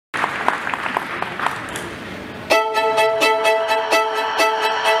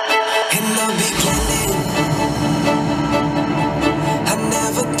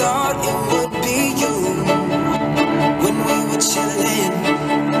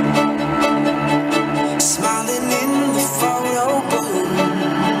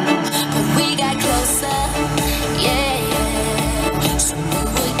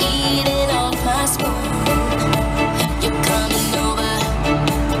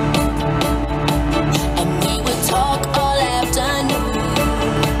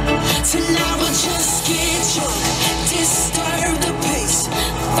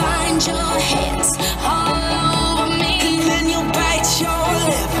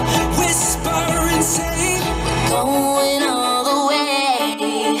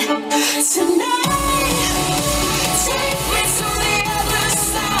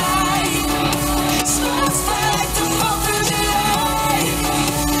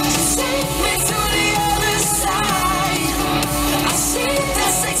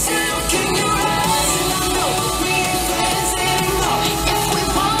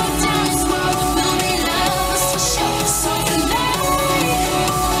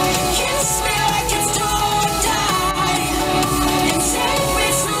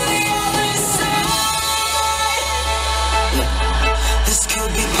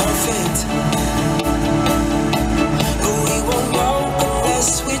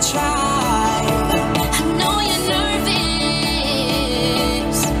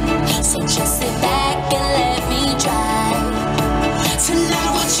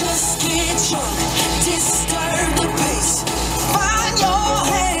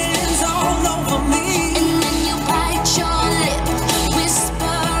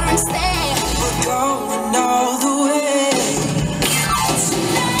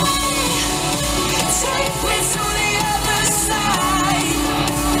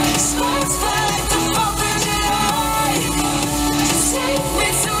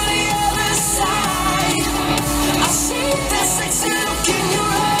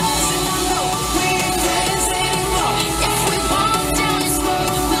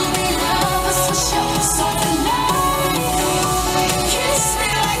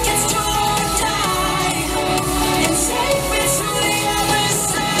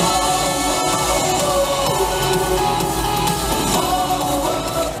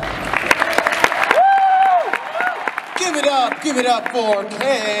Give it up for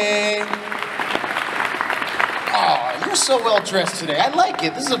Kay. Oh, you're so well dressed today. I like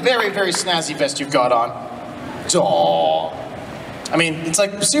it. This is a very, very snazzy vest you've got on. Aww. I mean, it's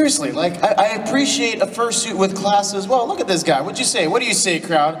like, seriously, like, I appreciate a fursuit with class as well. Look at this guy. What'd you say? What do you say,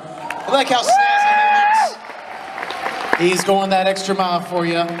 crowd? I like how snazzy he looks. He's going that extra mile for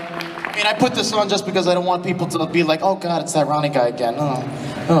you. I mean, I put this on just because I don't want people to be like, oh God, it's that Ronnie guy again.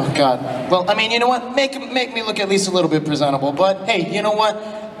 Oh God. Well, I mean, you know what? Make me look at least a little bit presentable. But hey, you know what?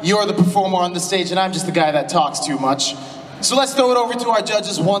 You're the performer on the stage and I'm just the guy that talks too much. So let's throw it over to our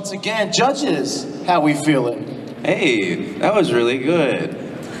judges once again. Judges, how we feeling? Hey, that was really good.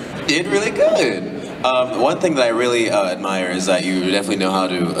 Did really good. One thing that I really admire is that you definitely know how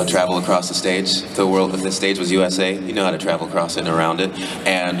to travel across the stage. If the stage was USA, you know how to travel across it and around it.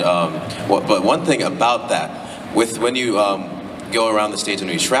 And but one thing about that, when you go around the stage and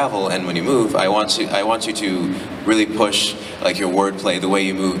when you travel and when you move, I want you to really push like your wordplay, the way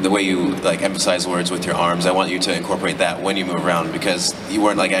you move, the way you like emphasize words with your arms. I want you to incorporate that when you move around because you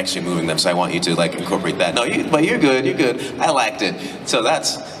weren't like actually moving them. So I want you to like incorporate that. No, but you're good. You're good. I liked it. So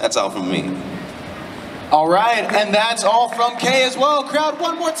that's all from me. All right, and that's all from Kay as well. Crowd,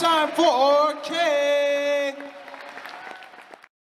 one more time for Kay.